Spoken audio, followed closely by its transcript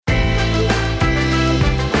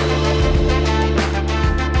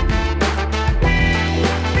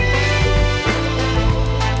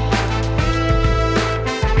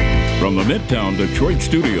Midtown Detroit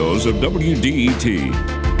studios of WDET.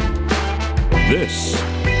 This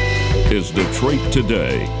is Detroit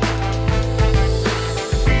Today.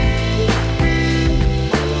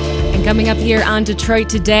 And coming up here on Detroit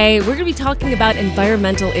Today, we're going to be talking about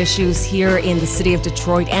environmental issues here in the city of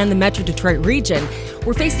Detroit and the Metro Detroit region.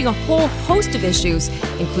 We're facing a whole host of issues,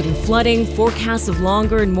 including flooding, forecasts of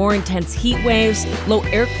longer and more intense heat waves, low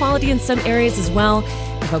air quality in some areas as well.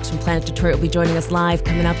 The folks from Planet Detroit will be joining us live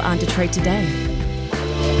coming up on Detroit Today.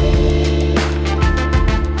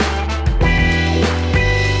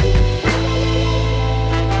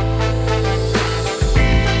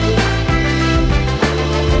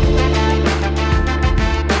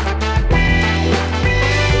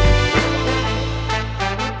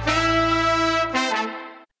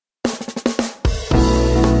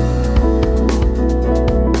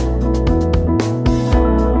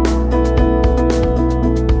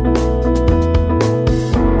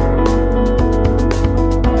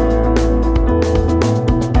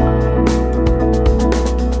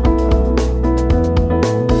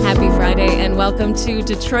 Welcome to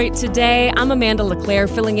Detroit Today. I'm Amanda LeClaire,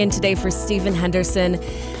 filling in today for Stephen Henderson.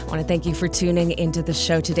 I want to thank you for tuning into the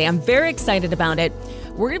show today. I'm very excited about it.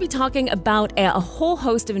 We're going to be talking about a whole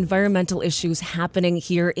host of environmental issues happening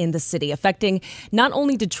here in the city, affecting not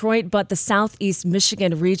only Detroit, but the Southeast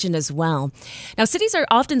Michigan region as well. Now, cities are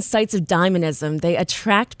often sites of dynamism. They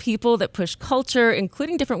attract people that push culture,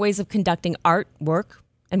 including different ways of conducting art, work,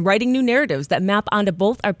 and writing new narratives that map onto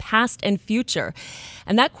both our past and future.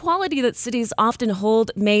 And that quality that cities often hold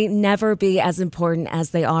may never be as important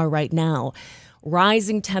as they are right now.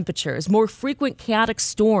 Rising temperatures, more frequent chaotic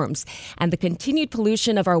storms, and the continued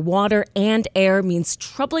pollution of our water and air means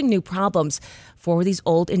troubling new problems for these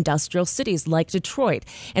old industrial cities like Detroit.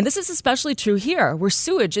 And this is especially true here, where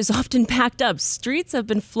sewage is often packed up. Streets have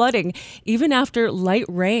been flooding even after light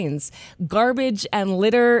rains. Garbage and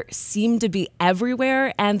litter seem to be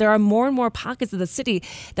everywhere, and there are more and more pockets of the city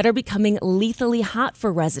that are becoming lethally hot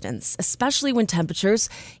for residents, especially when temperatures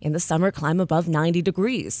in the summer climb above 90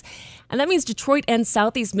 degrees. And that means Detroit and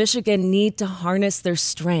Southeast Michigan need to harness their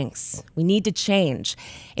strengths. We need to change.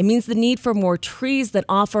 It means the need for more trees that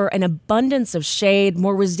offer an abundance of shade,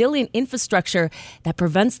 more resilient infrastructure that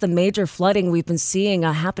prevents the major flooding we've been seeing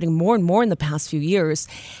happening more and more in the past few years.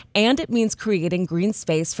 And it means creating green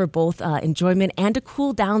space for both enjoyment and to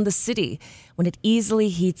cool down the city when it easily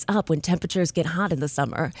heats up when temperatures get hot in the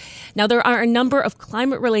summer. Now, there are a number of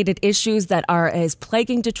climate-related issues that are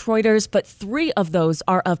plaguing Detroiters, but 3 of those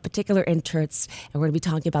are of particular interest, and we're going to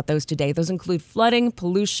be talking about those today. Those include flooding,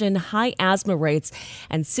 pollution, high asthma rates,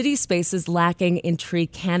 and city spaces lacking in tree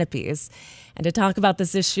canopies. And to talk about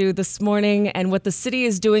this issue this morning and what the city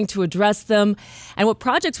is doing to address them and what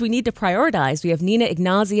projects we need to prioritize, we have Nina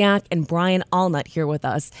Ignaziak and Brian Allnutt here with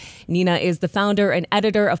us. Nina is the founder and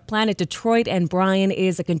editor of Planet Detroit, and Brian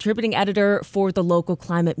is a contributing editor for the local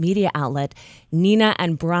climate media outlet. Nina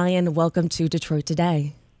and Brian, welcome to Detroit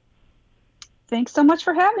Today. Thanks so much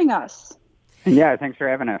for having us. Yeah, thanks for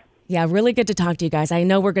having us. Yeah, really good to talk to you guys. I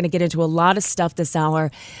know we're going to get into a lot of stuff this hour,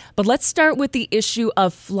 but let's start with the issue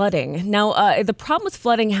of flooding. Now, the problem with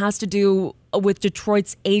flooding has to do with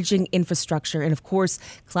Detroit's aging infrastructure. And of course,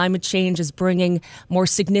 climate change is bringing more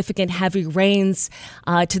significant heavy rains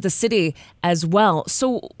to the city as well.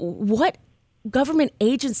 So what government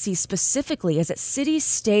agency specifically, is it city,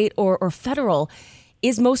 state, or federal,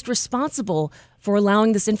 is most responsible for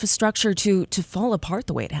allowing this infrastructure to fall apart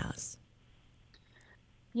the way it has?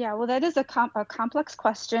 Yeah, well, that is a complex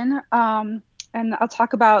question. And I'll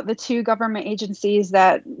talk about the 2 government agencies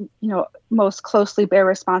that, most closely bear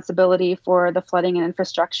responsibility for the flooding and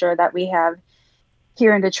infrastructure that we have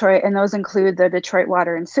here in Detroit. And those include the Detroit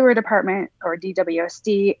Water and Sewer Department, or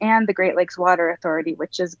DWSD, and the Great Lakes Water Authority,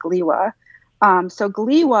 which is GLEWA. So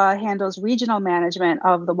GLEWA handles regional management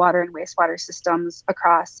of the water and wastewater systems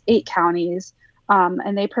across 8 counties.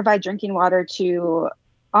 And they provide drinking water to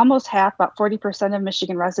almost half, about 40% of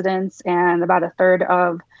Michigan residents, and about a third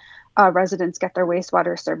of residents get their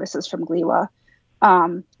wastewater services from GLEWA.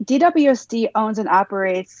 DWSD owns and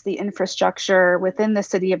operates the infrastructure within the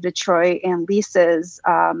city of Detroit and leases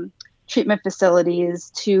treatment facilities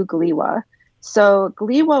to GLEWA. So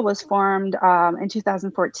GLEWA was formed in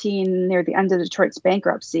 2014 near the end of Detroit's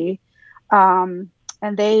bankruptcy. And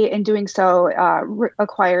they, in doing so,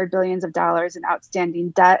 acquired billions of dollars in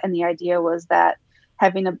outstanding debt. And the idea was that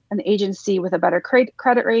having an agency with a better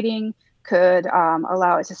credit rating could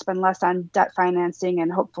allow it to spend less on debt financing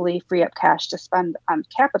and hopefully free up cash to spend on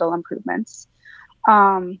capital improvements.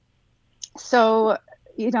 So,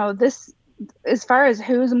 this, as far as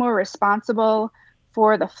who's more responsible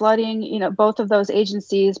for the flooding. Both of those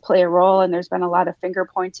agencies play a role, and there's been a lot of finger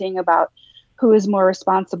pointing about who is more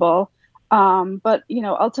responsible. But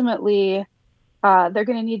ultimately, they're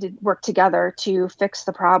going to need to work together to fix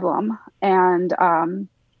the problem. And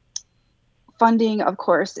funding, of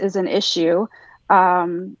course, is an issue.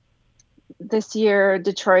 This year,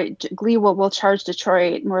 GLE will charge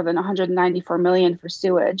Detroit more than $194 million for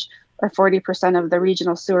sewage, or 40% of the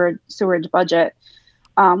regional sewerage budget.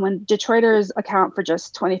 When Detroiters account for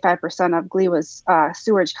just 25% of GLEWA's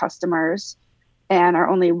sewage customers, and are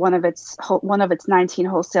only one of its 19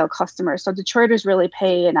 wholesale customers. So Detroiters really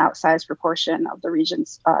pay an outsized proportion of the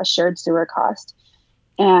region's shared sewer cost.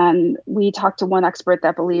 And we talked to one expert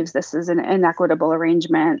that believes this is an inequitable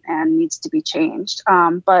arrangement and needs to be changed.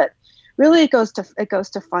 But really, it goes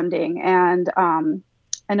to funding. And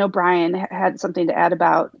I know Brian had something to add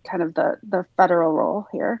about kind of the federal role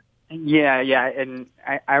here. Yeah. And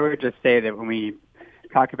I would just say that when we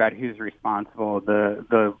talk about who's responsible,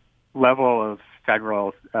 the level of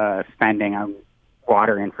federal spending on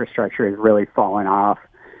water infrastructure has really fallen off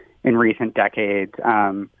in recent decades.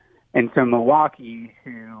 And so Milwaukee,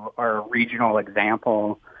 who are a regional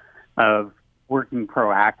example of working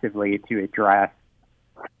proactively to address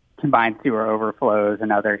combined sewer overflows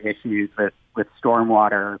and other issues with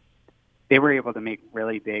stormwater, they were able to make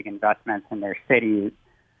really big investments in their cities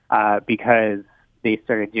because they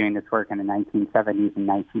started doing this work in the 1970s and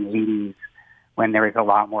 1980s when there was a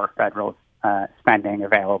lot more federal spending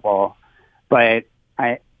available. But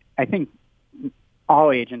I think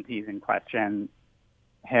all agencies in question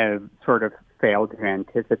have sort of failed to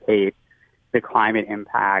anticipate the climate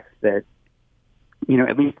impacts that,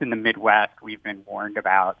 at least in the Midwest, we've been warned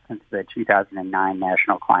about since the 2009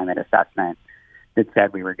 National Climate Assessment that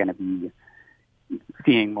said we were going to be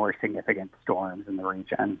seeing more significant storms in the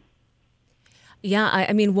region. Yeah,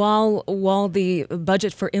 I mean, while the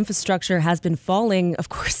budget for infrastructure has been falling, of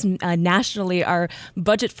course, nationally, our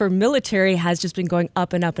budget for military has just been going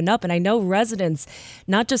up and up and up. And I know residents,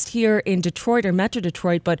 not just here in Detroit or Metro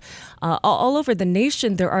Detroit, but all over the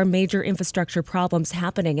nation, there are major infrastructure problems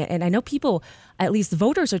happening. And I know people, at least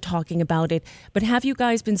voters, are talking about it. But have you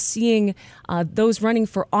guys been seeing those running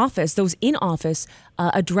for office, those in office,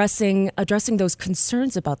 addressing those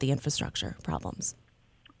concerns about the infrastructure problems?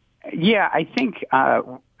 Yeah, I think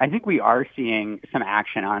we are seeing some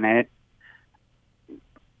action on it.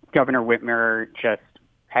 Governor Whitmer just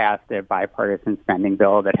passed a bipartisan spending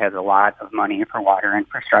bill that has a lot of money for water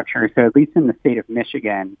infrastructure. So at least in the state of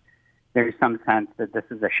Michigan, there's some sense that this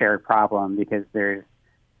is a shared problem because there's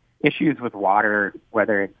issues with water,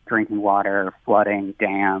 whether it's drinking water, flooding,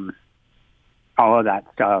 dams, all of that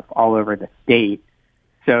stuff all over the state.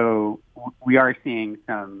 So we are seeing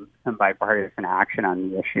some bipartisan action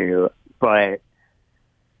on the issue, but,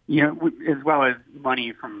 as well as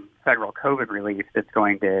money from federal COVID relief that's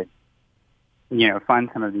going to,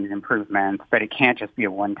 fund some of these improvements, but it can't just be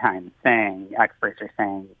a one-time thing. Experts are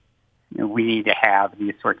saying, we need to have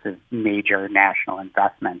these sorts of major national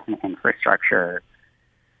investments in infrastructure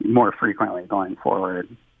more frequently going forward.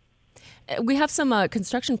 We have some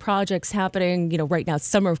construction projects happening, right now.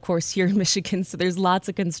 Summer, of course, here in Michigan, so there's lots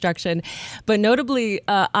of construction. But notably,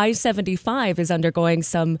 I-75 is undergoing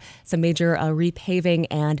some major repaving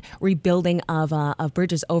and rebuilding of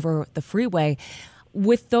bridges over the freeway.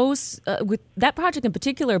 With that project in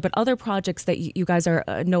particular, but other projects that you guys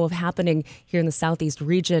know of happening here in the Southeast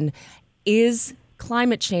region, is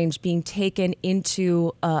climate change being taken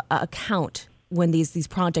into account when these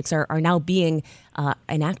projects are now being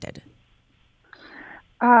enacted?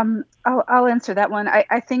 I'll answer that one.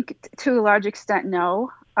 I think to a large extent,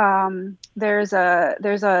 no. There's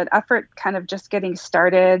an effort kind of just getting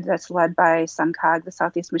started that's led by SUNCOG, the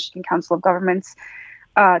Southeast Michigan Council of Governments,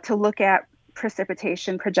 to look at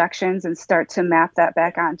precipitation projections and start to map that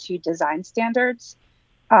back onto design standards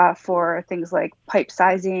for things like pipe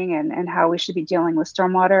sizing and how we should be dealing with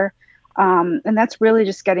stormwater. And that's really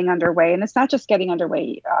just getting underway. And it's not just getting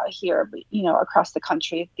underway here, but, across the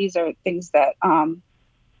country. These are things that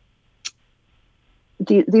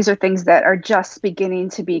these are things that are just beginning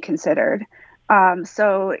to be considered.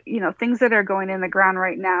 So, things that are going in the ground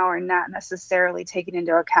right now are not necessarily taking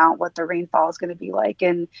into account what the rainfall is going to be like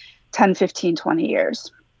in 10, 15, 20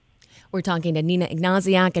 years. We're talking to Nina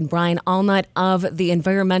Ignaziak and Brian Allnutt of the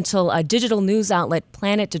environmental digital news outlet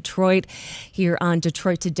Planet Detroit here on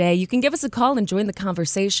Detroit Today. You can give us a call and join the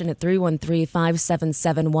conversation at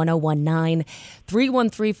 313-577-1019,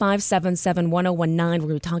 313-577-1019. We're going to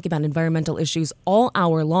be talking about environmental issues all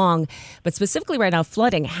hour long, but specifically right now,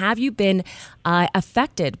 flooding. Have you been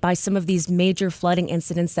affected by some of these major flooding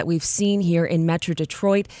incidents that we've seen here in Metro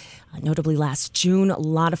Detroit? notably last June. A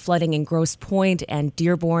lot of flooding in Grosse Pointe and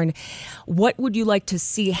Dearborn. What would you like to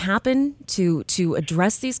see happen to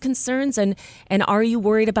address these concerns? And are you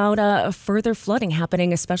worried about further flooding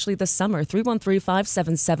happening, especially this summer?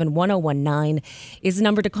 313-577-1019 is the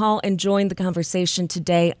number to call and join the conversation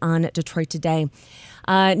today on Detroit Today.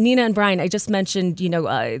 Nina and Brian, I just mentioned,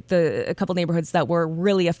 a couple neighborhoods that were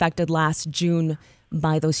really affected last June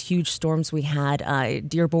by those huge storms we had,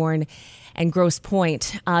 Dearborn and Grosse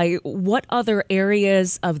Pointe. What other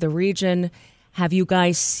areas of the region have you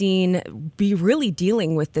guys seen be really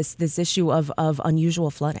dealing with this issue of unusual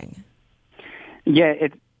flooding? Yeah,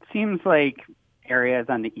 it seems like areas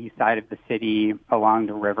on the east side of the city along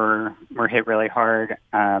the river were hit really hard.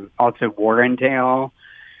 Also, Warrendale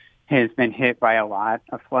has been hit by a lot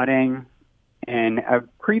of flooding. And a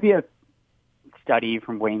previous study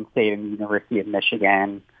from Wayne State and the University of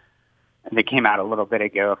Michigan that came out a little bit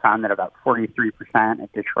ago found that about 43% of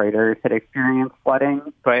Detroiters had experienced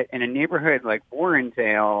flooding. But in a neighborhood like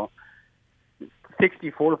Warrendale,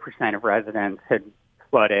 64% of residents had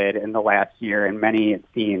flooded in the last year, and many had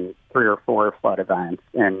seen 3 or 4 flood events.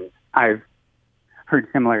 And I've heard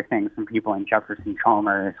similar things from people in Jefferson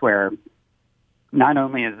Chalmers, where not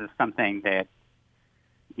only is this something that,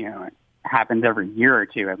 happens every year or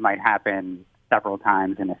two, it might happen several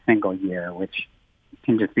times in a single year, which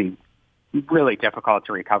can just be really difficult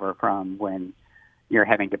to recover from when you're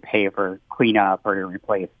having to pay for cleanup or to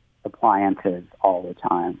replace appliances all the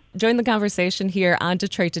time. Join the conversation here on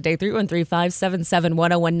Detroit Today,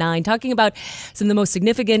 313-577-1019, talking about some of the most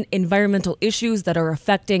significant environmental issues that are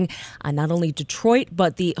affecting not only Detroit,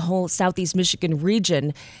 but the whole Southeast Michigan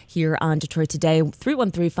region here on Detroit Today,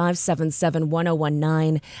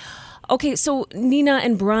 313-577-1019. Okay, so Nina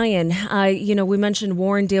and Brian, we mentioned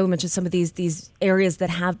Warrendale, we mentioned some of these areas that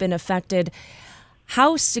have been affected.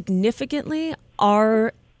 How significantly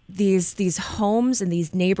are these homes and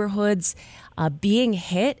these neighborhoods being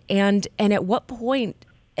hit, and at what point?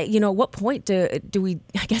 At what point do we,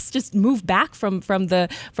 I guess, just move back from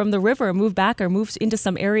the river, move into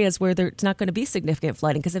some areas where there's not going to be significant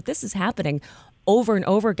flooding? Because if this is happening over and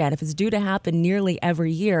over again, if it's due to happen nearly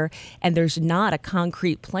every year, and there's not a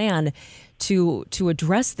concrete plan to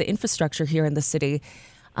address the infrastructure here in the city,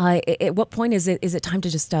 at what point is it time to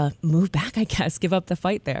just move back? I guess, give up the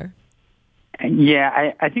fight there.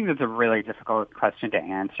 Yeah, I think that's a really difficult question to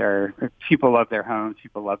answer. People love their homes.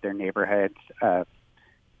 People love their neighborhoods.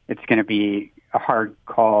 It's going to be a hard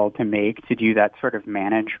call to make to do that sort of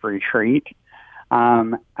managed retreat.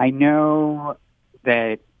 I know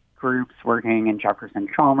that groups working in Jefferson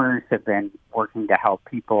Chalmers have been working to help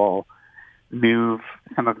people move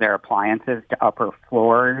some of their appliances to upper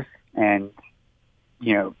floors and,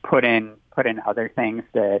 put in other things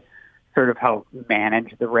to sort of help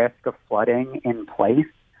manage the risk of flooding in place.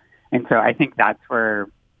 And so I think that's where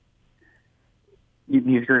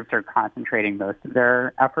these groups are concentrating most of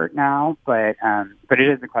their effort now. But it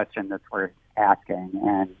is a question that's worth asking.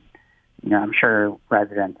 And, I'm sure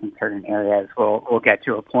residents in certain areas will get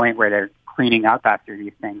to a point where they're cleaning up after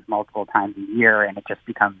these things multiple times a year, and it just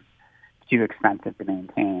becomes too expensive to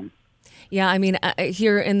maintain. Yeah, I mean,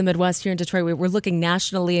 here in the Midwest, here in Detroit, we're looking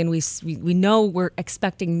nationally, and we know we're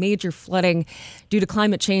expecting major flooding due to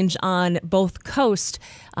climate change on both coasts.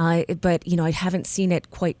 But, I haven't seen it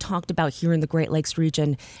quite talked about here in the Great Lakes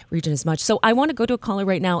region as much. So I want to go to a caller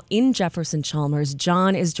right now in Jefferson Chalmers.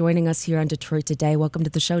 John is joining us here on Detroit Today. Welcome to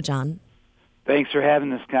the show, John. Thanks for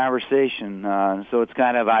having this conversation. So it's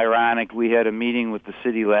kind of ironic. We had a meeting with the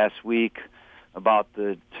city last week about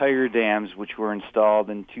the Tiger dams, which were installed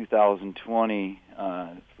in 2020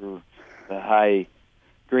 for the high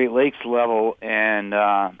Great Lakes level, and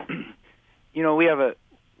we have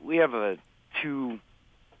two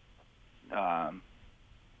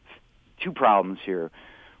problems here.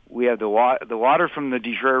 We have the water from the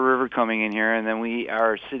Detroit River coming in here, and then we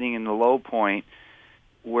are sitting in the low point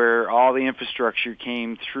where all the infrastructure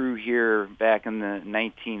came through here back in the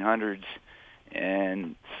 1900s,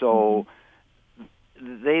 and so.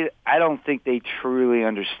 I don't think they truly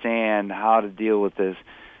understand how to deal with this.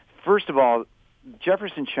 First of all,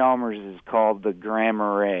 Jefferson Chalmers is called the Grand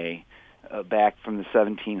Marais back from the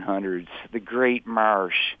 1700s, the Great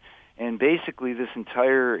Marsh. And basically this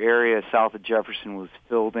entire area south of Jefferson was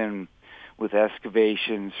filled in with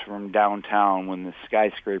excavations from downtown when the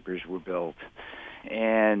skyscrapers were built.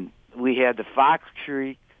 And we had the Fox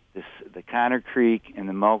Creek, the Connor Creek, and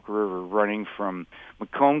the Milk River running from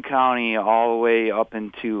Macomb County all the way up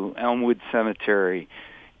into Elmwood Cemetery.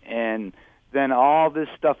 And then all this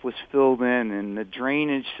stuff was filled in, and the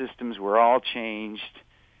drainage systems were all changed.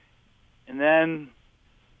 And then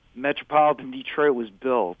Metropolitan Detroit was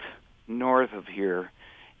built. north of here,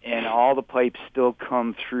 and all the pipes still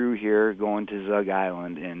come through here going to Zug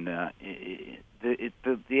Island, and the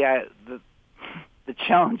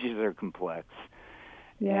challenges are complex.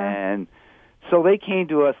 Yeah. And so they came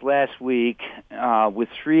to us last week with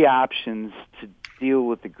 3 options to deal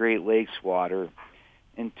with the Great Lakes water,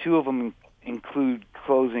 and 2 of them include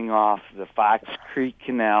closing off the Fox Creek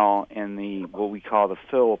Canal and what we call the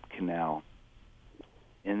Phillip Canal,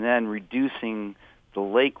 and then reducing the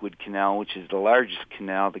Lakewood Canal, which is the largest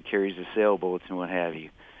canal that carries the sailboats and what have you.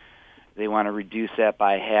 They want to reduce that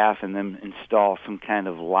by half and then install some kind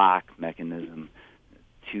of lock mechanism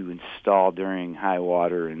to install during high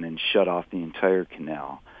water and then shut off the entire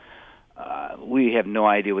canal. We have no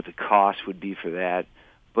idea what the cost would be for that.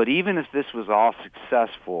 But even if this was all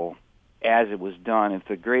successful as it was done, if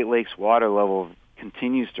the Great Lakes water level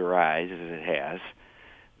continues to rise as it has,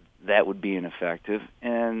 that would be ineffective.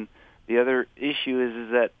 And the other issue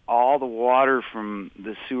is that all the water from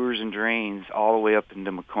the sewers and drains all the way up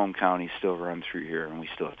into Macomb County still run through here, and we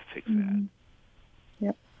still have to fix that.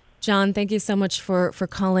 Yep. John, thank you so much for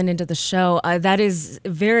calling into the show. That is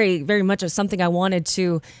very, very much something I wanted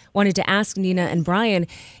to ask Nina and Brian.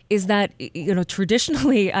 Is that,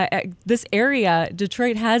 traditionally this area,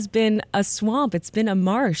 Detroit, has been a swamp. It's been a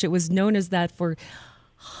marsh. It was known as that for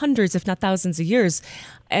hundreds, if not thousands of years.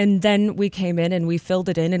 And then we came in and we filled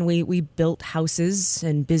it in and we built houses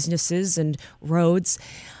and businesses and roads.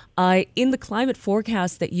 In the climate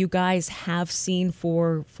forecast that you guys have seen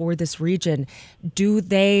for this region, do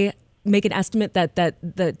they make an estimate that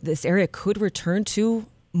this area could return to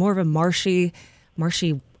more of a marshy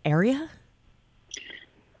area?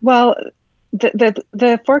 Well,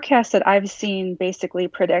 the forecast that I've seen basically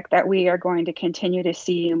predict that we are going to continue to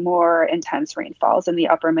see more intense rainfalls in the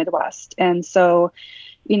upper Midwest. And so,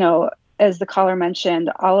 as the caller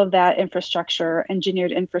mentioned, all of that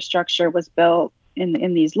engineered infrastructure was built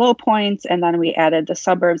in these low points, and then we added the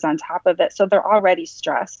suburbs on top of it. So they're already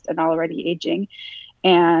stressed and already aging.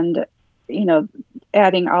 And,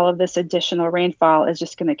 adding all of this additional rainfall is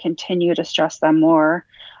just going to continue to stress them more.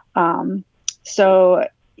 So,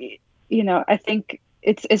 I think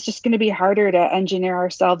it's just going to be harder to engineer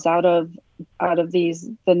ourselves out of the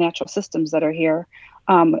natural systems that are here.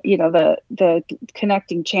 The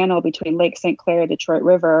connecting channel between Lake St. Clair, Detroit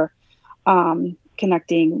River,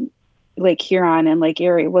 connecting Lake Huron and Lake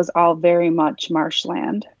Erie was all very much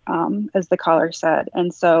marshland, as the caller said.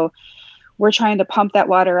 And so we're trying to pump that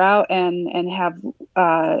water out and have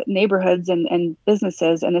neighborhoods and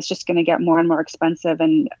businesses, and it's just going to get more and more expensive.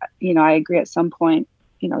 And, I agree at some point,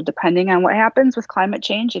 depending on what happens with climate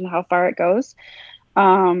change and how far it goes,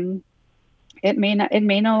 it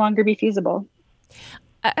may no longer be feasible.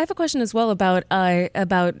 I have a question as well about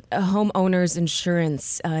homeowners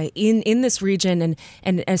insurance in this region,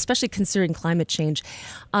 and especially considering climate change.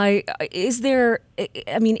 Is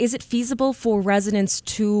it feasible for residents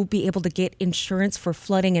to be able to get insurance for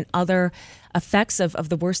flooding and other effects of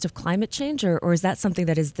the worst of climate change, or is that something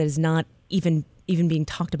that is not even being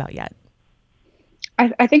talked about yet?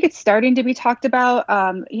 I think it's starting to be talked about.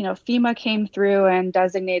 FEMA came through and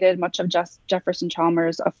designated much of Jefferson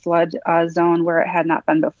Chalmers a flood zone where it had not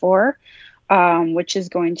been before, which is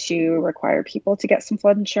going to require people to get some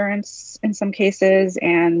flood insurance in some cases.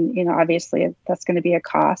 And, obviously that's going to be a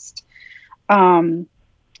cost.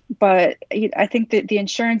 But I think that the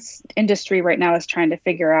insurance industry right now is trying to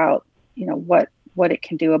figure out, what it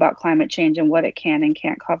can do about climate change and what it can and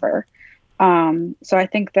can't cover. So I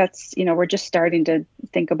think that's, we're just starting to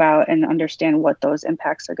think about and understand what those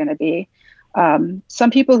impacts are going to be. Some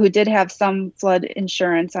people who did have some flood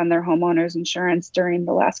insurance on their homeowners insurance during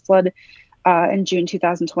the last flood in June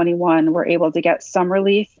 2021 were able to get some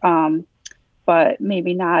relief, but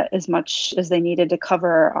maybe not as much as they needed to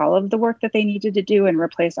cover all of the work that they needed to do and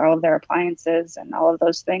replace all of their appliances and all of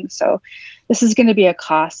those things. So this is going to be a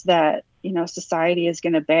cost that, society is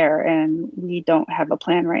going to bear, and we don't have a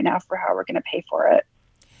plan right now for how we're going to pay for it.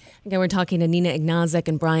 Again, we're talking to Nina Ignazek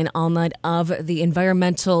and Brian Almud of the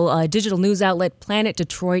environmental digital news outlet Planet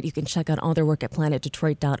Detroit. You can check out all their work at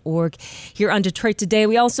planetdetroit.org. Here on Detroit Today,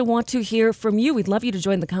 we also want to hear from you. We'd love you to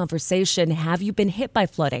join the conversation. Have you been hit by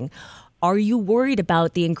flooding? Are you worried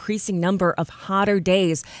about the increasing number of hotter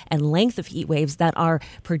days and length of heat waves that are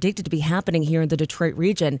predicted to be happening here in the Detroit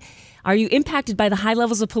region? Are you impacted by the high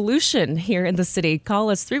levels of pollution here in the city?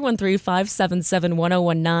 Call us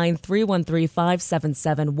 313-577-1019,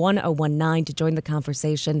 313-577-1019 to join the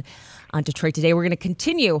conversation on Detroit Today. We're going to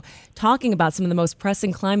continue talking about some of the most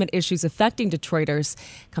pressing climate issues affecting Detroiters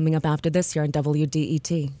coming up after this here on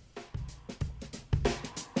WDET.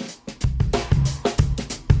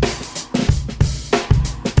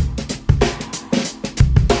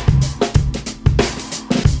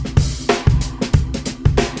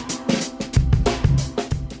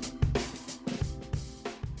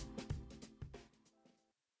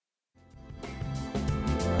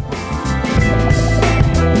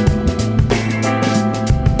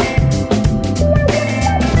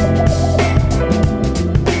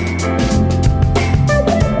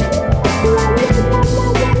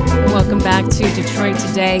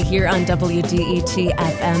 Today here on WDET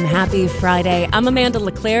FM. Happy Friday. I'm Amanda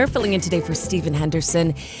LeClaire, filling in today for Stephen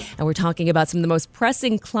Henderson, and we're talking about some of the most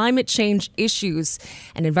pressing climate change issues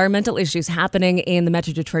and environmental issues happening in the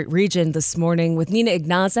Metro Detroit region this morning with Nina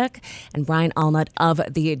Ignazek and Brian Allnutt of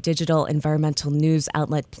the digital environmental news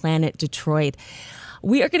outlet Planet Detroit.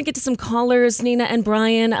 We are going to get to some callers, Nina and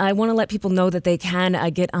Brian. I want to let people know that they can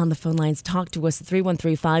get on the phone lines, talk to us at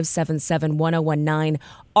 313-577-1019.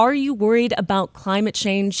 Are you worried about climate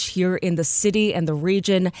change here in the city and the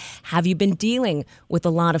region? Have you been dealing with a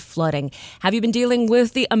lot of flooding? Have you been dealing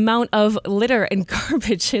with the amount of litter and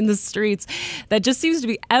garbage in the streets that just seems to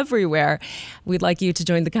be everywhere? We'd like you to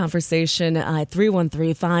join the conversation at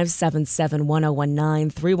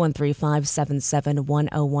 313-577-1019,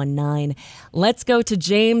 313-577-1019. Let's go to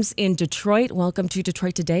James in Detroit. Welcome to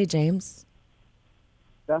Detroit Today, James.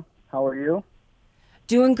 How are you?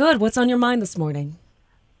 Doing good. What's on your mind this morning?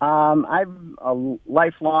 I'm a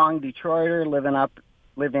lifelong Detroiter living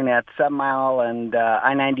at 7 Mile and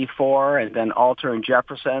I-94 and then Alter and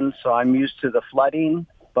Jefferson, so I'm used to the flooding.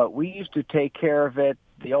 But we used to take care of it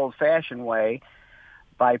the old-fashioned way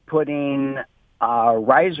by putting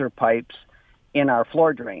riser pipes in our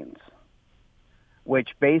floor drains, which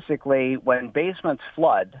basically, when basements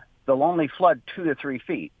flood, they'll only flood 2 to 3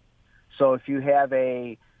 feet. So if you have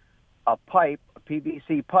a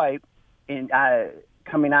PVC pipe in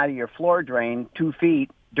coming out of your floor drain 2 feet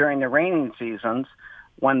during the raining seasons,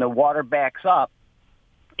 when the water backs up,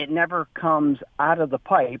 it never comes out of the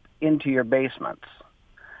pipe into your basements.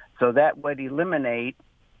 So that would eliminate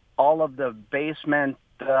all of the basement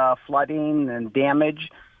flooding and damage.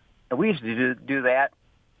 And we used to do that,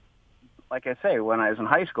 like I say, when I was in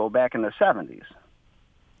high school back in the 70s.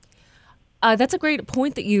 That's a great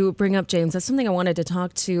point that you bring up, James. That's something I wanted to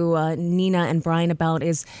talk to Nina and Brian about,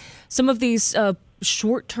 is some of these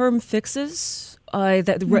short-term fixes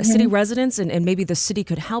that the city residents and maybe the city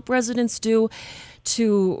could help residents do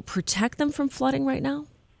to protect them from flooding right now?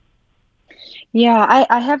 Yeah,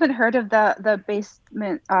 I haven't heard of the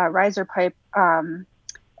basement riser pipe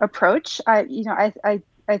approach. I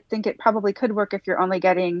think it probably could work if you're only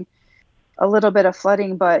getting a little bit of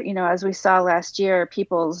flooding, but as we saw last year,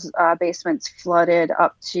 people's basements flooded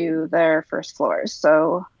up to their first floors.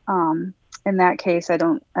 So in that case, I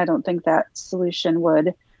don't think that solution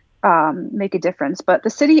would make a difference. But the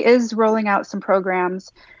city is rolling out some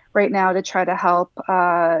programs right now to try to help,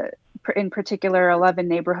 in particular, 11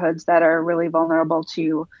 neighborhoods that are really vulnerable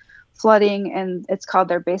to flooding, and it's called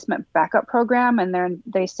their basement backup program. And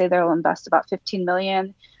they say they'll invest about $15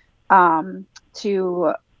 million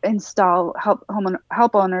to help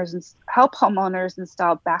homeowners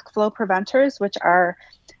install backflow preventers, which are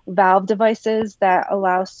valve devices that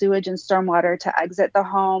allow sewage and stormwater to exit the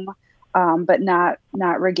home, but not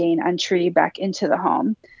regain entry back into the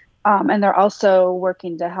home. And they're also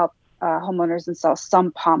working to help homeowners install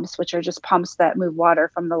sump pumps, which are just pumps that move water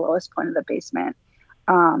from the lowest point of the basement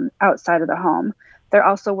outside of the home. They're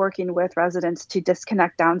also working with residents to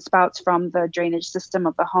disconnect downspouts from the drainage system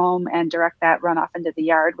of the home and direct that runoff into the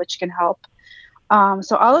yard, which can help.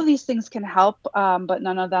 So all of these things can help, but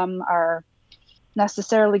none of them are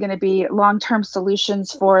necessarily going to be long-term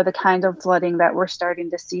solutions for the kind of flooding that we're starting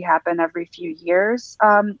to see happen every few years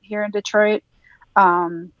here in Detroit.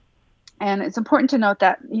 And it's important to note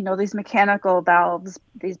that, these mechanical valves,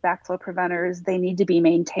 these backflow preventers, they need to be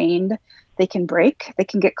maintained. They can break. They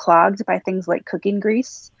can get clogged by things like cooking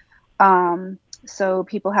grease. So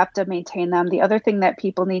people have to maintain them. The other thing that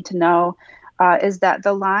people need to know is that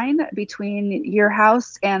the line between your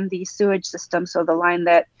house and the sewage system, so the line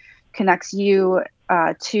that connects you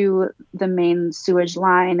to the main sewage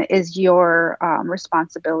line, is your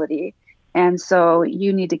responsibility. And so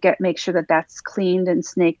you need to make sure that that's cleaned and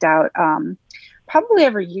snaked out probably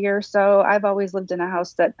every year or so. I've always lived in a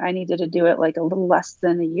house that I needed to do it like a little less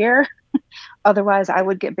than a year. Otherwise, I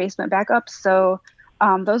would get basement backups. So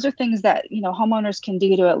those are things that, homeowners can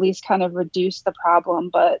do to at least kind of reduce the problem,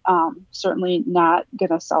 but certainly not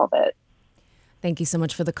going to solve it. Thank you so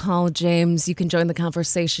much for the call, James. You can join the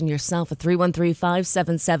conversation yourself at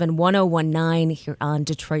 313-577-1019 here on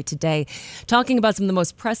Detroit Today, talking about some of the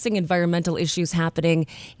most pressing environmental issues happening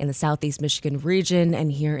in the Southeast Michigan region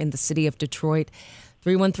and here in the city of Detroit.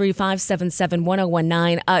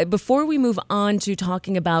 313-577-1019. Before we move on to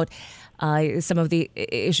talking about some of the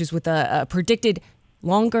issues with the predicted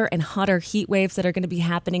longer and hotter heat waves that are going to be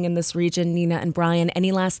happening in this region, Nina and Brian,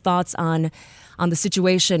 any last thoughts on the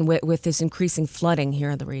situation with this increasing flooding here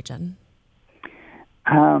in the region?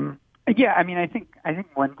 Yeah, I think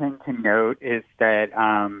one thing to note is that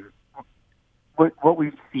what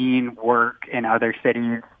we've seen work in other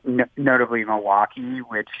cities, notably Milwaukee,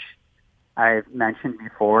 which I've mentioned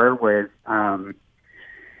before, was,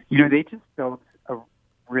 they just built a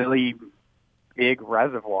really big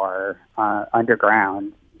reservoir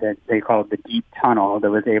underground that they called the Deep Tunnel that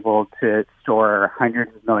was able to store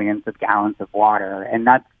hundreds of millions of gallons of water. And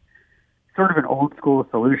that's sort of an old school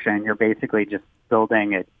solution. You're basically just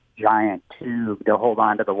building a giant tube to hold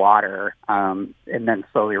on to the water and then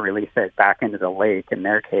slowly release it back into the lake in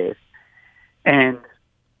their case. And,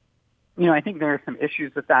 I think there are some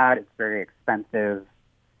issues with that. It's very expensive.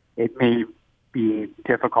 It may be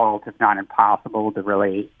difficult, if not impossible, to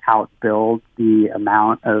really outbuild the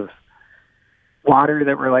amount of water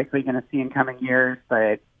that we're likely going to see in coming years.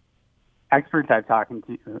 But experts I've talked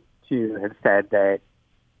to have said that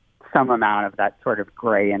some amount of that sort of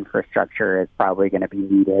gray infrastructure is probably going to be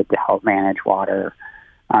needed to help manage water,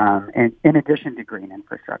 and in addition to green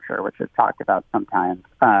infrastructure, which is talked about sometimes.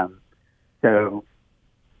 So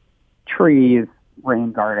trees,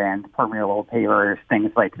 rain gardens, permeable pavers,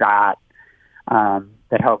 things like that,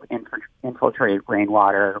 that help infiltrate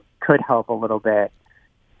rainwater could help a little bit,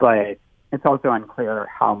 but it's also unclear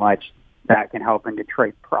how much that can help in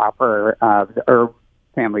Detroit proper. The Herb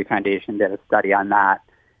Family Foundation did a study on that,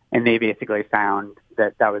 and they basically found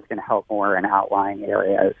that that was going to help more in outlying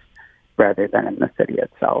areas rather than in the city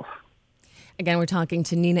itself. Again, we're talking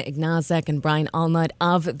to Nina Ignazek and Brian Allnutt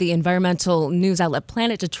of the environmental news outlet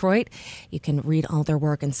Planet Detroit. You can read all their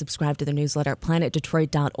work and subscribe to their newsletter at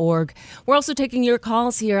planetdetroit.org. We're also taking your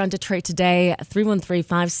calls here on Detroit Today,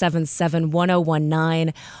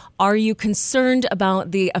 313-577-1019. Are you concerned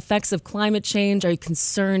about the effects of climate change? Are you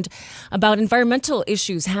concerned about environmental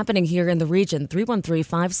issues happening here in the region?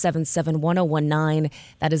 313-577-1019.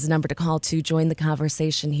 That is the number to call to join the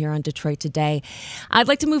conversation here on Detroit Today. I'd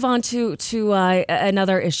like to move on to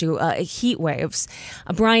another issue, heat waves.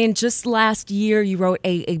 Brian, just last year you wrote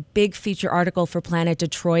a big feature article for Planet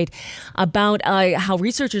Detroit about how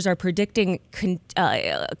researchers are predicting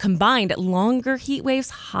combined longer heat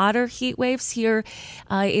waves, hotter heat waves here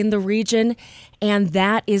in the region, and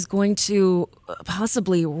that is going to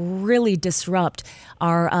possibly really disrupt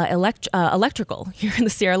our electrical here in the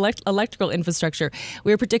Sierra electrical infrastructure.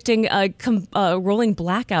 We're predicting rolling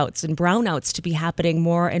blackouts and brownouts to be happening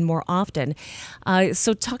more and more often.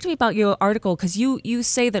 So talk to me about your article, because you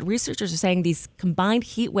say that researchers are saying these combined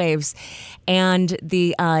heat waves and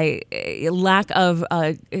the lack of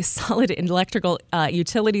solid electrical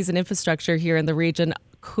utilities and infrastructure here in the region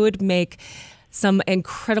could make some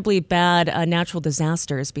incredibly bad natural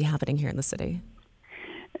disasters be happening here in the city.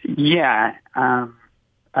 Yeah. A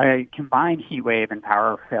combined heat wave and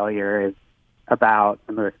power failure is about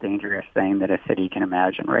the most dangerous thing that a city can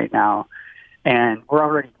imagine right now. And we're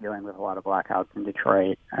already dealing with a lot of blackouts in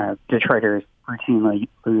Detroit. Detroiters routinely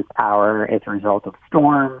lose power as a result of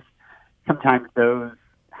storms. Sometimes those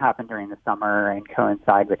happen during the summer and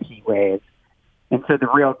coincide with heat waves. And so the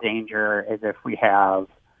real danger is if we have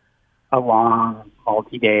a long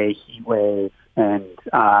multi-day heat wave and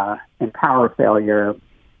power failure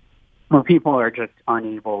where people are just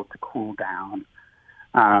unable to cool down.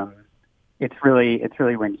 It's really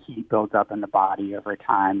when heat builds up in the body over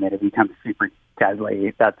time that it becomes super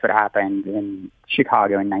deadly. That's what happened in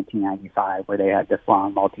Chicago in 1995, where they had this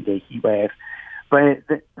long multi-day heat wave. But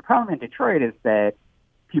the problem in Detroit is that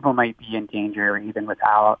people might be in danger even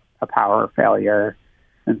without a power failure.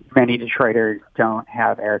 Many Detroiters don't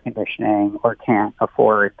have air conditioning or can't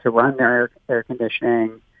afford to run their air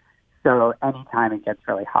conditioning. So anytime it gets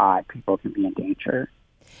really hot, people can be in danger.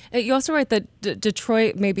 You also write that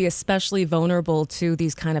Detroit may be especially vulnerable to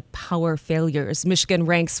these kind of power failures. Michigan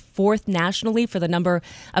ranks fourth nationally for the number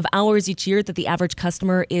of hours each year that the average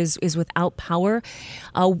customer is without power.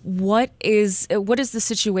 What is the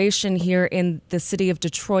situation here in the city of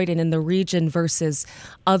Detroit and in the region versus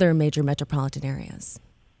other major metropolitan areas?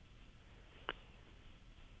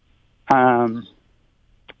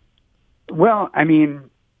 Well, I mean,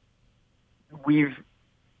 we've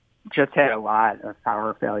just had a lot of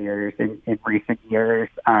power failures in recent years.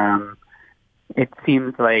 It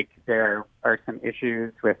seems like there are some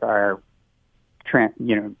issues with our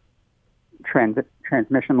transmission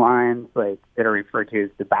lines, like that are referred to as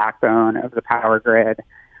the backbone of the power grid.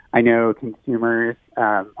 I know consumers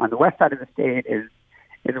on the west side of the state is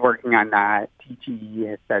working on that. PG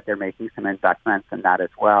has said they're making some investments in that as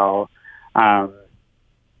well.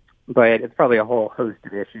 But it's probably a whole host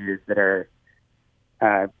of issues that are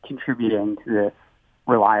contributing to this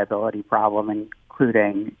reliability problem,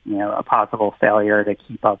 including, a possible failure to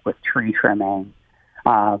keep up with tree trimming.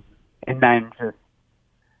 And then just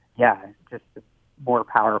more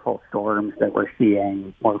powerful storms that we're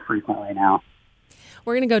seeing more frequently now.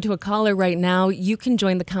 We're going to go to a caller right now. You can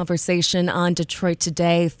join the conversation on Detroit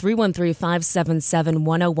Today,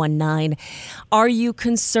 313-577-1019. Are you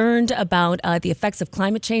concerned about the effects of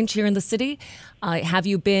climate change here in the city? Have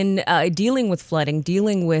you been dealing with flooding,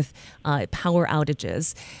 dealing with power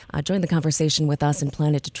outages? Join the conversation with us in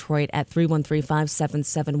Planet Detroit at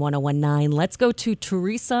 313-577-1019. Let's go to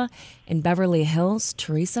Teresa in Beverly Hills.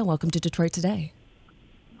 Teresa, welcome to Detroit Today.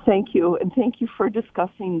 Thank you, and thank you for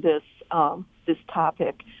discussing this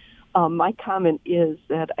topic. My comment is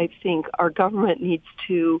that I think our government needs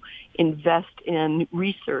to invest in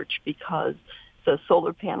research because the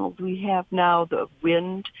solar panels we have now, the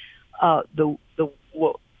wind,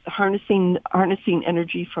 harnessing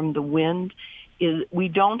energy from the wind, we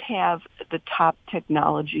don't have the top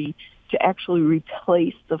technology to actually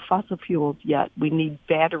replace the fossil fuels yet. We need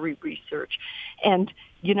battery research. And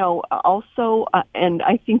also, and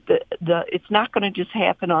I think that it's not going to just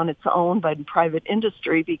happen on its own by private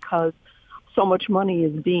industry because so much money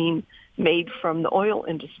is being made from the oil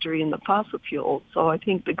industry and the fossil fuels. So I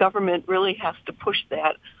think the government really has to push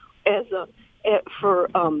that for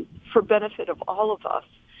benefit of all of us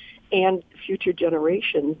and future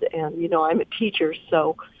generations. And I'm a teacher,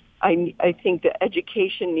 so I think the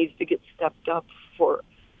education needs to get stepped up for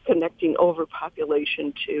connecting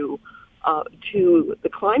overpopulation to the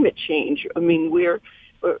climate change. I mean, we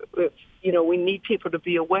need people to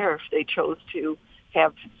be aware if they chose to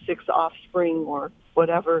have 6 offspring or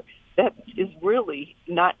whatever, that is really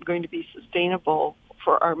not going to be sustainable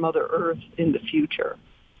for our Mother Earth in the future.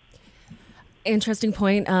 Interesting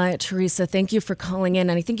point, Teresa. Thank you for calling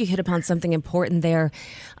in. And I think you hit upon something important there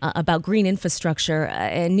about green infrastructure.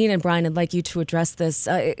 And Nina and Brian, I'd like you to address this.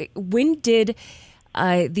 When did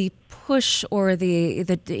the push or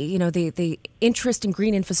the interest in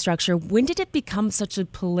green infrastructure, when did it become such a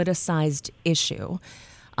politicized issue?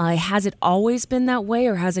 Has it always been that way,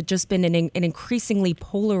 or has it just been an increasingly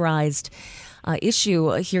polarized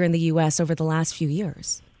issue here in the U.S. over the last few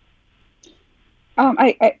years?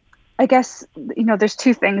 I guess, there's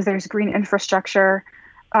two things. There's green infrastructure,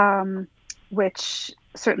 which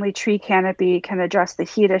certainly tree canopy can address the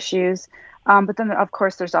heat issues. But then, of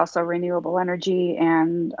course, there's also renewable energy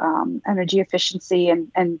and energy efficiency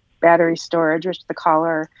and battery storage, which the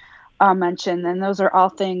caller mentioned. And those are all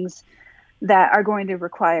things that are going to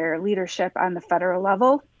require leadership on the federal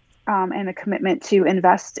level and a commitment to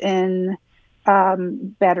invest in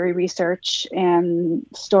battery research and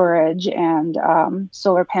storage and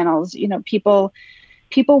solar panels. People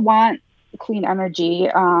want clean energy,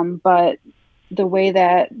 but the way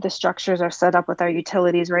that the structures are set up with our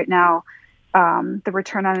utilities right now, the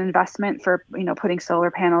return on investment for putting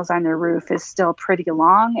solar panels on your roof is still pretty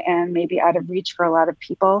long and maybe out of reach for a lot of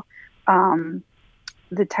people.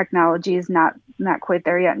 The technology is not quite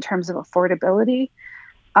there yet in terms of affordability.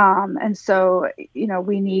 And so,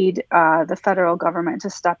 we need the federal government to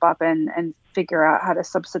step up and figure out how to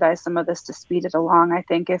subsidize some of this to speed it along. I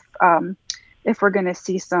think if we're going to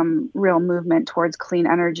see some real movement towards clean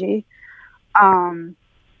energy,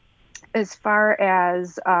 as far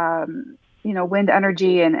as wind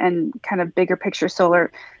energy and kind of bigger picture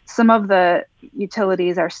solar, some of the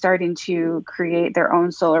utilities are starting to create their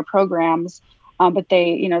own solar programs, but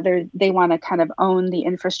they want to kind of own the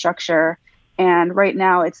infrastructure. And right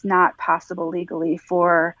now, it's not possible legally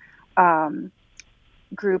for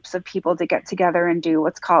groups of people to get together and do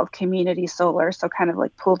what's called community solar. So kind of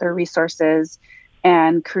like pool their resources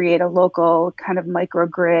and create a local kind of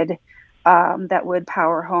microgrid that would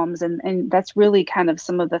power homes. And that's really kind of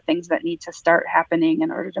some of the things that need to start happening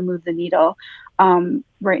in order to move the needle.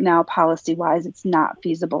 Right now, policy-wise, it's not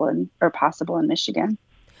feasible or possible in Michigan.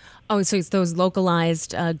 Oh, so it's those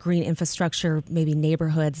localized green infrastructure, maybe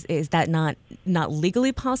neighborhoods. Is that not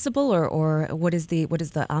legally possible, or what is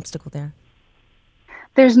the obstacle there?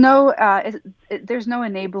 There's no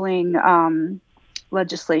enabling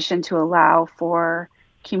legislation to allow for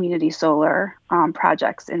community solar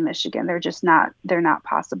projects in Michigan. They're not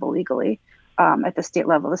possible legally at the state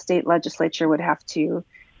level. The state legislature would have to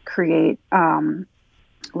create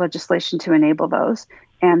legislation to enable those.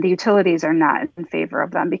 And the utilities are not in favor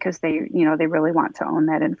of them because they really want to own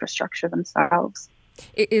that infrastructure themselves.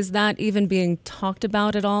 Is that even being talked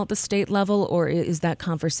about at all at the state level, or is that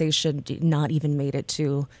conversation not even made it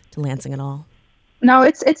to Lansing at all? No,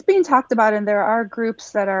 it's being talked about, and there are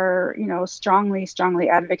groups that are strongly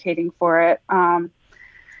advocating for it.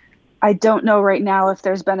 I don't know right now if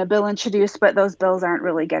there's been a bill introduced, but those bills aren't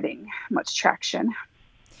really getting much traction.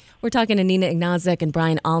 We're talking to Nina Ignazik and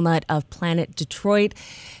Brian Allnut of Planet Detroit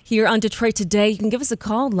here on Detroit Today. You can give us a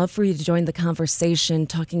call. I'd love for you to join the conversation,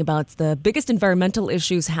 talking about the biggest environmental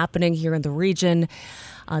issues happening here in the region,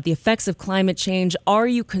 the effects of climate change. Are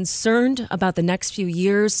you concerned about the next few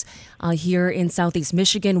years here in Southeast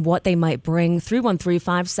Michigan, what they might bring?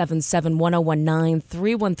 313-577-1019,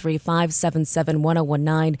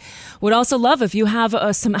 313-577-1019. Would also love if you have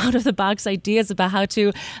some out-of-the-box ideas about how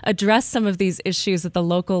to address some of these issues at the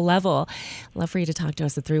local level. Love for you to talk to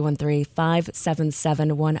us at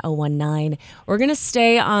 313-577-1019. We're going to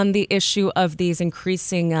stay on the issue of these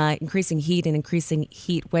increasing heat and increasing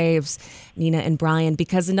heat waves, Nina and Brian,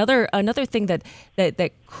 because another thing that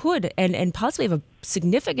could and possibly have a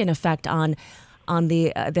significant effect on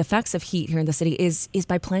the effects of heat here in the city is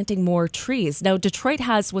by planting more trees. Now, Detroit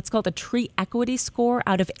has what's called a tree equity score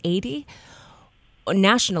out of 80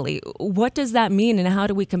 nationally. What does that mean, and how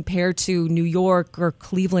do we compare to New York or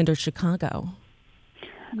Cleveland or Chicago?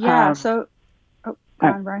 Yeah. Go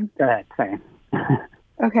on, Brian. Go ahead. Sorry.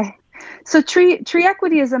 Okay. So tree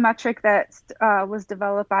equity is a metric that was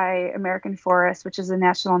developed by American Forest, which is a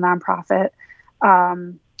national nonprofit.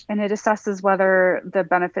 And it assesses whether the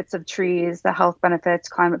benefits of trees, the health benefits,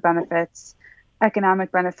 climate benefits,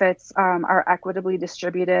 economic benefits are equitably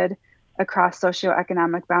distributed across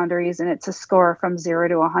socioeconomic boundaries. And it's a score from 0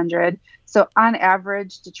 to 100. So on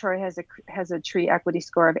average, Detroit has a tree equity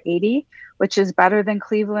score of 80, which is better than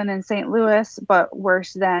Cleveland and St. Louis, but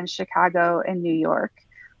worse than Chicago and New York.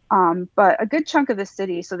 But a good chunk of the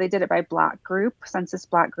city, so they did it by census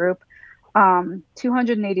block group,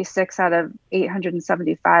 286 out of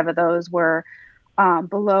 875 of those were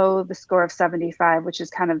below the score of 75, which is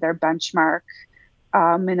kind of their benchmark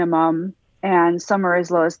minimum, and some are as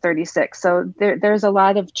low as 36. So there's a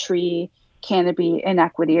lot of tree canopy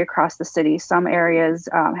inequity across the city. Some areas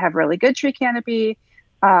have really good tree canopy,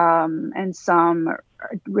 and some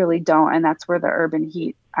really don't, and that's where the urban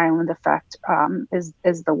heat island effect is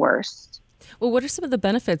the worst. Well, what are some of the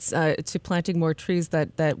benefits to planting more trees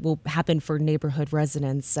that will happen for neighborhood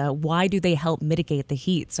residents? Why do they help mitigate the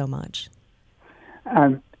heat so much?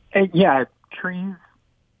 Trees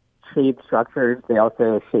shade structures. They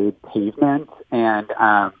also shade pavement, and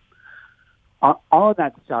all of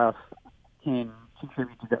that stuff can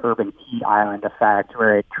contribute to the urban heat island effect,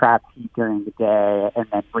 where it traps heat during the day and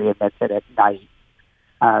then re-emits it at night,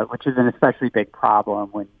 which is an especially big problem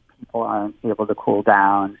when people aren't able to cool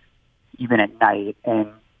down even at night.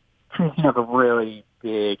 And trees can have a really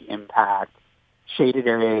big impact. Shaded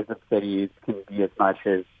areas of cities can be as much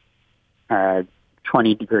as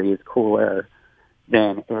 20 degrees cooler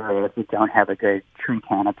than areas that don't have a good tree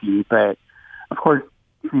canopy. But of course,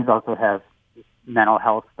 trees also have mental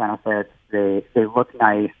health benefits. They look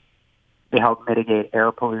nice. They help mitigate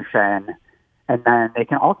air pollution. And then they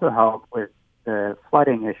can also help with the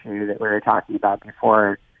flooding issue that we were talking about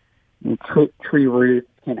before. Tree roots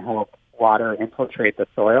can help water infiltrate the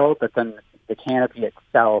soil, but then the canopy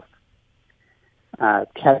itself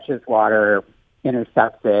catches water,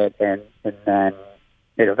 intercepts it, and then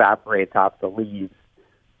it evaporates off the leaves.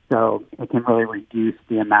 So it can really reduce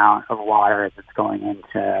the amount of water that's going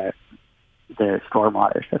into the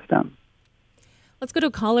stormwater system. Let's go to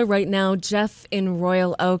a caller right now. Jeff in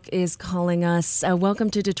Royal Oak is calling us.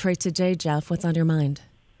 Welcome to Detroit Today, Jeff. What's on your mind?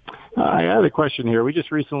 I had a question here. We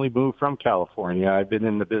just recently moved from California. I've been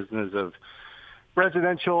in the business of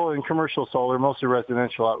residential and commercial solar, mostly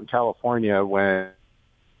residential out in California, when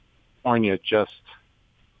California just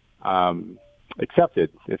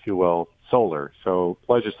accepted, if you will, solar. So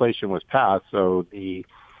legislation was passed. So the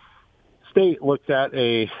state was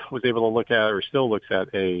able to look at, or still looks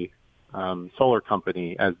at, a solar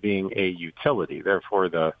company as being a utility. Therefore,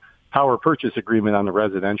 the power purchase agreement on the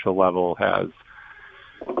residential level has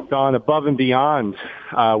gone above and beyond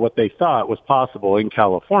what they thought was possible in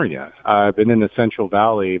California. I've been in the Central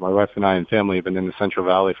Valley. My wife and I and family have been in the Central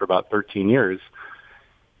Valley for about 13 years.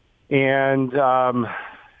 And,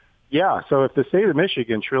 so if the state of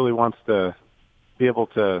Michigan truly wants to be able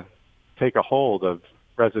to take a hold of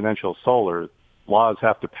residential solar,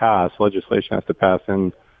 legislation has to pass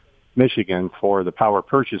in Michigan for the power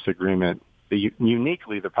purchase agreement,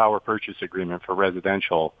 uniquely the power purchase agreement for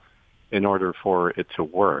residential, in order for it to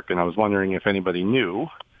work. And I was wondering if anybody knew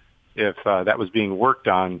if that was being worked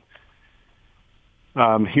on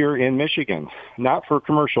here in Michigan, not for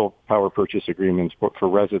commercial power purchase agreements, but for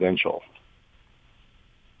residential.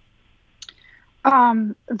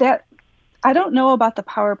 That I don't know about the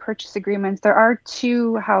power purchase agreements. There are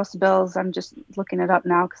 2 House bills. I'm just looking it up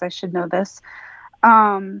now because I should know this.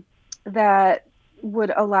 That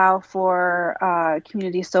would allow for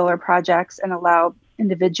community solar projects and allow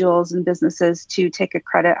individuals and businesses to take a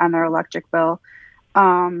credit on their electric bill.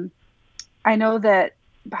 I know that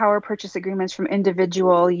power purchase agreements from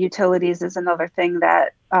individual utilities is another thing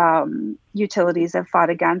that utilities have fought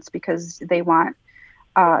against because they want,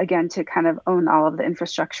 again, to kind of own all of the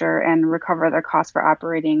infrastructure and recover their costs for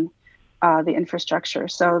operating the infrastructure.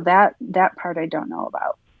 So that part I don't know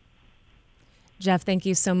about. Jeff, thank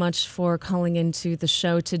you so much for calling into the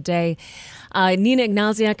show today. Nina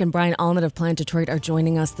Ignaziak and Brian Allnutt of Planet Detroit are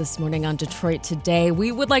joining us this morning on Detroit Today.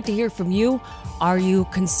 We would like to hear from you. Are you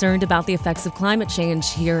concerned about the effects of climate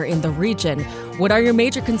change here in the region? What are your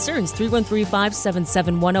major concerns?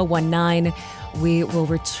 313-577-1019. We will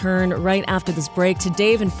return right after this break. To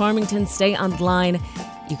Dave in Farmington, stay on the line.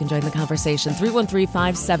 You can join the conversation.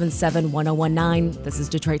 313-577-1019. This is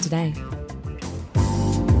Detroit Today.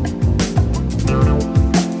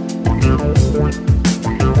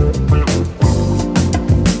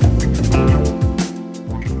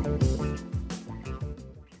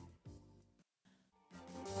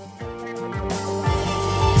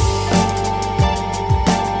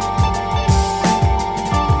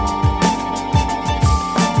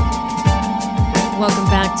 Welcome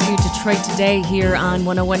back to Detroit Today here on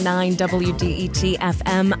 1019 WDET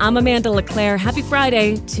FM. I'm Amanda LeClaire. Happy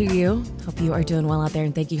Friday to you. Hope you are doing well out there,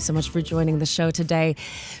 and thank you so much for joining the show today.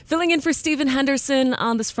 Filling in for Stephen Henderson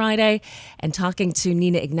on this Friday and talking to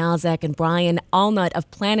Nina Ignaziak and Brian Allnutt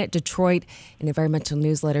of Planet Detroit, an environmental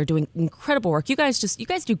newsletter, doing incredible work. You guys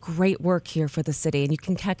do great work here for the city, and you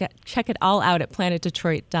can check it all out at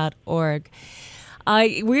planetdetroit.org.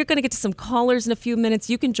 We're going to get to some callers in a few minutes.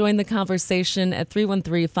 You can join the conversation at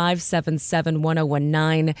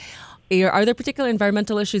 313-577-1019. Are there particular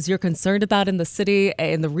environmental issues you're concerned about in the city,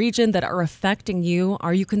 in the region, that are affecting you?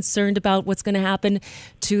 Are you concerned about what's going to happen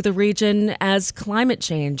to the region as climate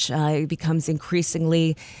change becomes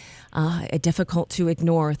increasingly difficult to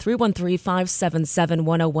ignore?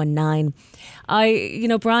 313-577-1019.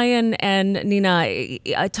 Brian and Nina,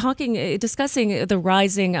 discussing the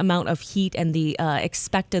rising amount of heat and the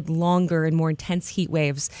expected longer and more intense heat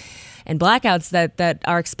waves and blackouts that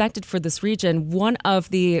are expected for this region. One of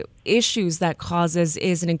the issues that causes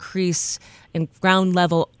is an increase in ground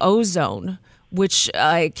level ozone, which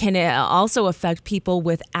can also affect people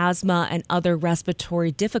with asthma and other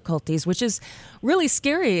respiratory difficulties, which is really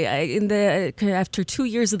scary after 2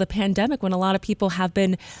 years of the pandemic, when a lot of people have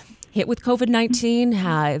been hit with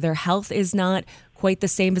COVID-19. Their health is not quite the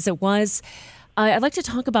same as it was. I'd like to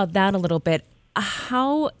talk about that a little bit.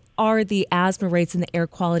 How are the asthma rates and the air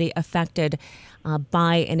quality affected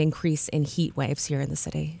by an increase in heat waves here in the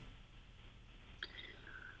city?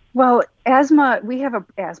 Well, we have an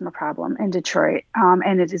asthma problem in Detroit,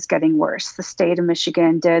 and it is getting worse. The state of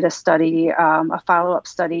Michigan did a study, a follow-up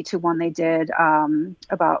study to one they did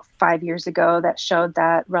about 5 years ago that showed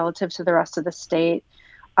that relative to the rest of the state,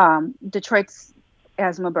 Detroit's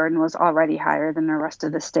asthma burden was already higher than the rest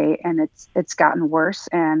of the state, and it's gotten worse,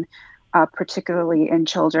 and particularly in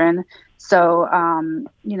children. So,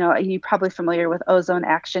 you're probably familiar with Ozone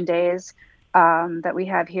Action Days that we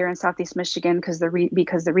have here in Southeast Michigan because the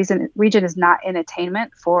region is not in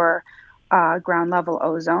attainment for ground level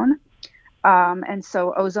ozone. And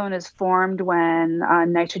so ozone is formed when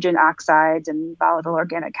nitrogen oxides and volatile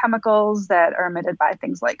organic chemicals that are emitted by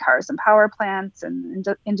things like cars and power plants and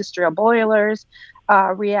industrial boilers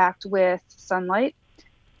react with sunlight.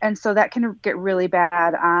 And so that can get really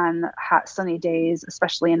bad on hot, sunny days,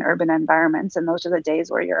 especially in urban environments. And those are the days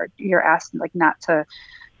where you're asked not to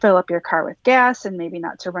fill up your car with gas and maybe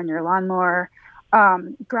not to run your lawnmower.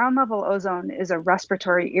 Ground level ozone is a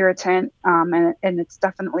respiratory irritant, and it's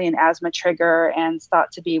definitely an asthma trigger, and it's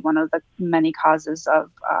thought to be one of the many causes of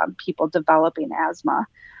people developing asthma.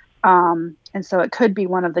 And so it could be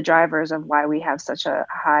one of the drivers of why we have such a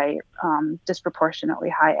high, disproportionately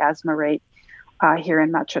high asthma rate here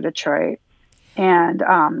in Metro Detroit. And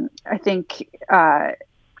I think,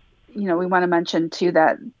 we want to mention too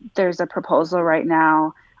that there's a proposal right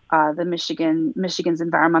now. The Michigan's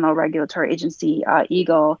Environmental Regulatory Agency,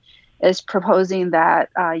 EGLE, is proposing that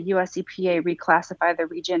US EPA reclassify the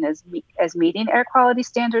region as meeting air quality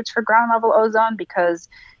standards for ground level ozone, because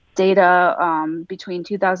data between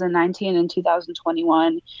 2019 and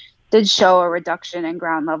 2021 did show a reduction in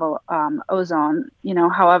ground level ozone.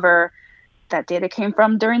 However, that data came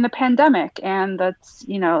from during the pandemic, and that's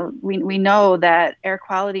we know that air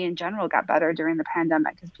quality in general got better during the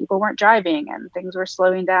pandemic because people weren't driving and things were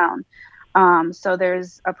slowing down. So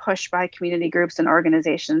there's a push by community groups and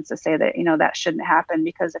organizations to say that that shouldn't happen,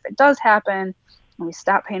 because if it does happen, and we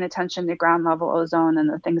stop paying attention to ground level ozone and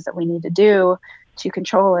the things that we need to do to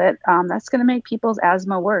control it, that's going to make people's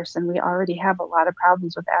asthma worse. And we already have a lot of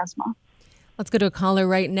problems with asthma. Let's go to a caller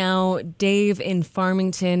right now. Dave in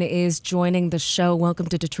Farmington is joining the show. Welcome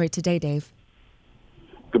to Detroit Today, Dave.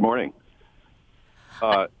 Good morning.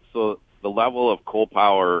 So the level of coal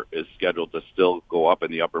power is scheduled to still go up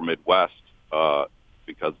in the upper Midwest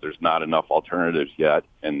because there's not enough alternatives yet,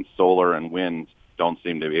 and solar and wind don't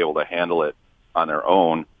seem to be able to handle it on their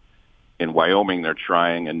own. In Wyoming, they're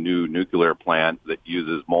trying a new nuclear plant that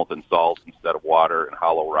uses molten salt instead of water and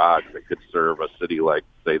hollow rock that could serve a city like,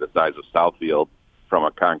 say, the size of Southfield from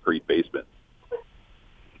a concrete basement.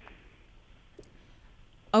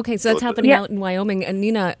 Okay, so that's happening out in Wyoming. And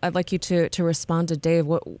Nina, I'd like you to respond to Dave.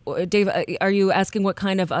 Dave, are you asking what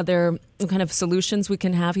kind of solutions we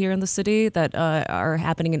can have here in the city that are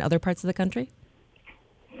happening in other parts of the country?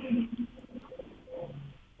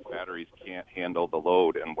 Batteries can't handle the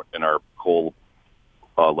load, and our coal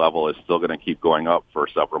level is still going to keep going up for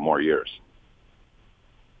several more years.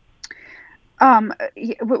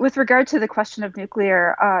 With regard to the question of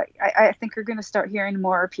nuclear, I think you're going to start hearing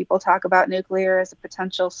more people talk about nuclear as a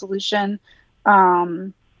potential solution.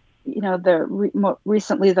 Recently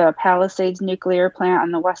the Palisades nuclear plant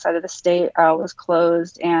on the west side of the state was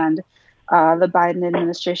closed, and the Biden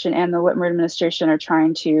administration and the Whitmer administration are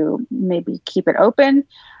trying to maybe keep it open.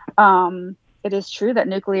 It is true that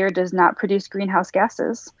nuclear does not produce greenhouse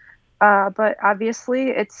gases, but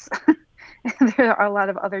obviously it's there are a lot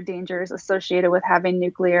of other dangers associated with having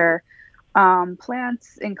nuclear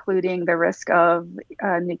plants, including the risk of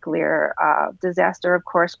nuclear disaster, of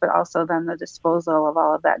course, but also then the disposal of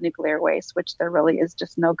all of that nuclear waste, which there really is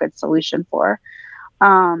just no good solution for.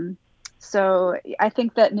 So I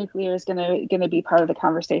think that nuclear is going to be part of the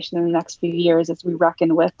conversation in the next few years as we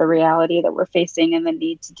reckon with the reality that we're facing and the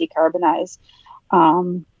need to decarbonize.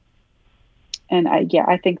 I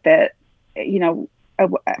think that,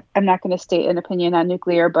 I'm not going to state an opinion on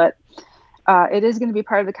nuclear, but it is going to be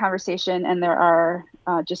part of the conversation. And there are,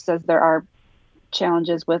 just as there are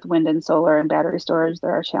challenges with wind and solar and battery storage,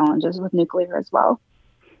 there are challenges with nuclear as well.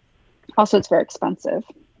 Also, it's very expensive.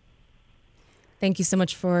 Thank you so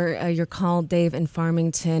much for your call, Dave in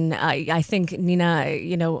Farmington. I think, Nina,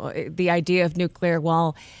 the idea of nuclear,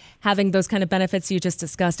 while having those kind of benefits you just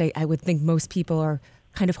discussed, I would think most people are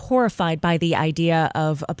kind of horrified by the idea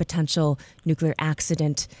of a potential nuclear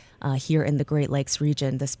accident here in the Great Lakes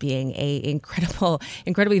region, this being a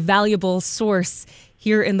incredibly valuable source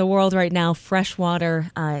here in the world right now, fresh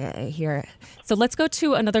water here. So let's go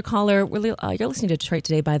to another caller. You're listening to Detroit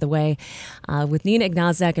Today, by the way, with Nina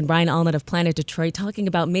Ignazak and Brian Allnutt of Planet Detroit, talking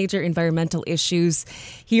about major environmental issues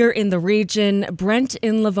here in the region. Brent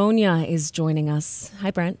in Livonia is joining us.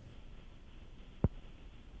 Hi, Brent.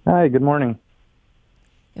 Hi, good morning.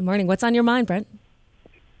 Good morning. What's on your mind, Brent?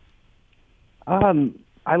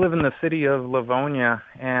 I live in the city of Livonia,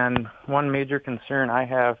 and one major concern I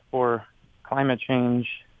have for climate change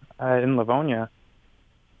in Livonia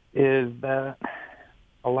is that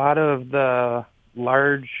a lot of the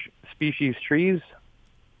large species trees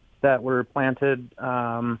that were planted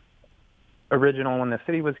original when the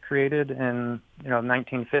city was created in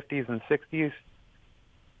 1950s and 60s,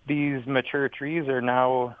 these mature trees are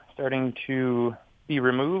now starting to be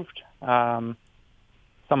removed. Some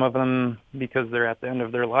of them because they're at the end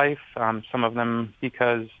of their life, some of them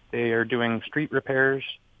because they are doing street repairs.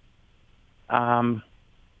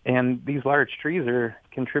 And these large trees are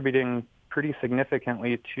contributing pretty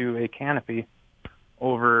significantly to a canopy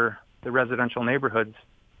over the residential neighborhoods.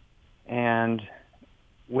 And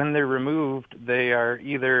when they're removed, they are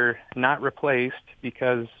either not replaced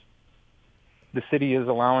because the city is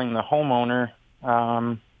allowing the homeowner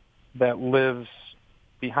that lives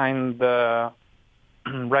behind the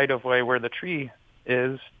right-of-way where the tree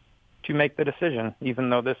is to make the decision, even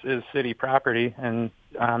though this is city property and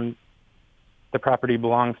the property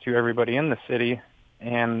belongs to everybody in the city,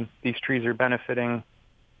 and these trees are benefiting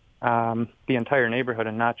the entire neighborhood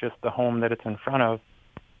and not just the home that it's in front of.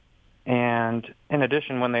 And in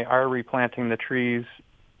addition, when they are replanting the trees,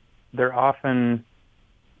 they're often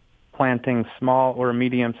planting small or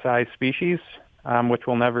medium-sized species, which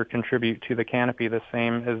will never contribute to the canopy the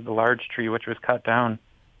same as the large tree, which was cut down.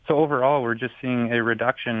 So overall, we're just seeing a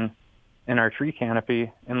reduction in our tree canopy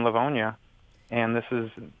in Livonia, and this is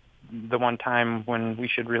the one time when we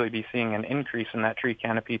should really be seeing an increase in that tree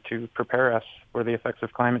canopy to prepare us for the effects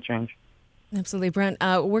of climate change. Absolutely, Brent.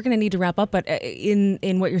 We're going to need to wrap up, but in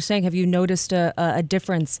what you're saying, have you noticed a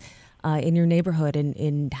difference in your neighborhood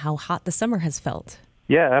in how hot the summer has felt?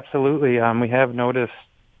 Yeah, absolutely. We have noticed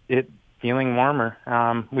it feeling warmer.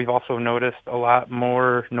 We've also noticed a lot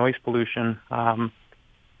more noise pollution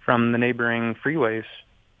from the neighboring freeways,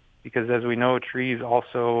 because as we know, trees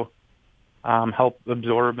also help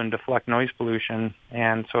absorb and deflect noise pollution,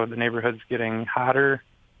 and so the neighborhood's getting hotter,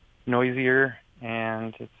 noisier,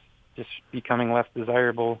 and it's just becoming less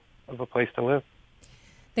desirable of a place to live.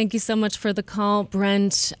 Thank you so much for the call,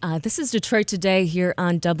 Brent. This is Detroit Today here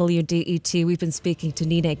on WDET. We've been speaking to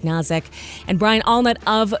Nina Ignazik and Brian Allnutt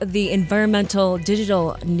of the environmental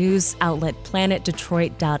digital news outlet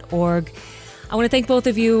planetdetroit.org. I want to thank both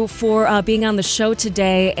of you for being on the show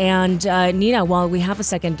today. And Nina, while we have a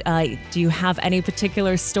second, do you have any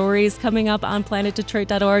particular stories coming up on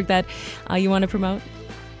planetdetroit.org that you want to promote?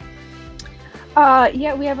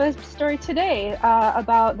 Yeah, we have a story today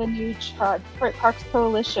about the new Detroit Parks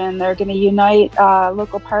Coalition. They're going to unite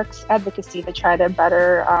local parks advocacy to try to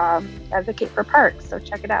better advocate for parks. So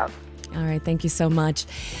check it out. All right. Thank you so much.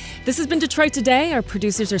 This has been Detroit Today. Our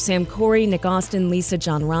producers are Sam Corey, Nick Austin, Lisa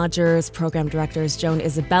John Rogers. Program director is Joan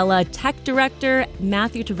Isabella. Tech director,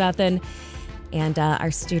 Matthew Trevethan. And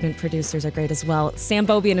our student producers are great as well. Sam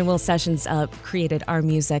Bobian and Will Sessions created our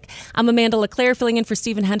music. I'm Amanda LeClaire filling in for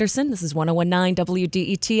Stephen Henderson. This is 101.9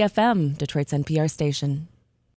 WDET FM, Detroit's NPR station.